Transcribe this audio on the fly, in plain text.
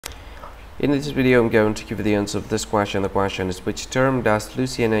In this video, I'm going to give you the answer of this question. The question is, which term does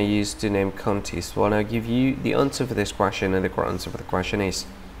Louisiana use to name counties? Well, I'll give you the answer for this question, and the correct answer for the question is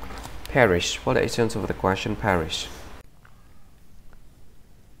parish. What is the answer for the question? Parish.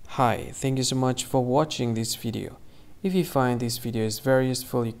 Hi, thank you so much for watching this video. If you find this video is very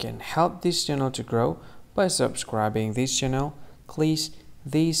useful, you can help this channel to grow by subscribing this channel. Click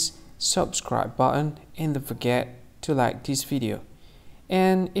this subscribe button and don't forget to like this video.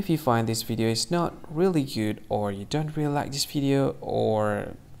 And if you find this video is not really good, or you don't really like this video,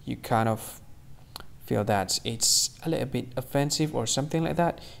 or you kind of feel that it's a little bit offensive or something like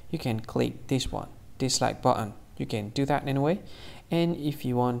that, you can click this one, dislike button. You can do that anyway. And if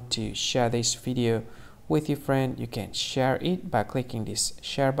you want to share this video with your friend, you can share it by clicking this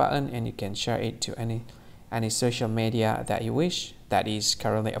share button, and you can share it to any social media that you wish that is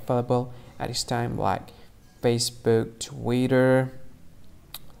currently available at this time, like Facebook, Twitter,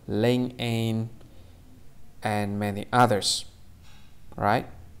 LinkedIn, and many others. Right?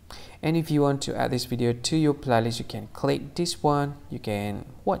 And if you want to add this video to your playlist, you can click this one. You can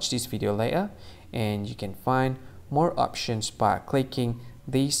watch this video later, and you can find more options by clicking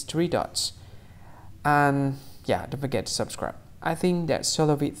these three dots. And yeah, don't forget to subscribe. I think that's all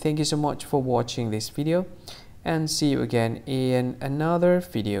of it. Thank you so much for watching this video, and see you again in another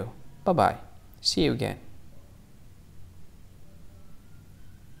video. Bye bye. See you again.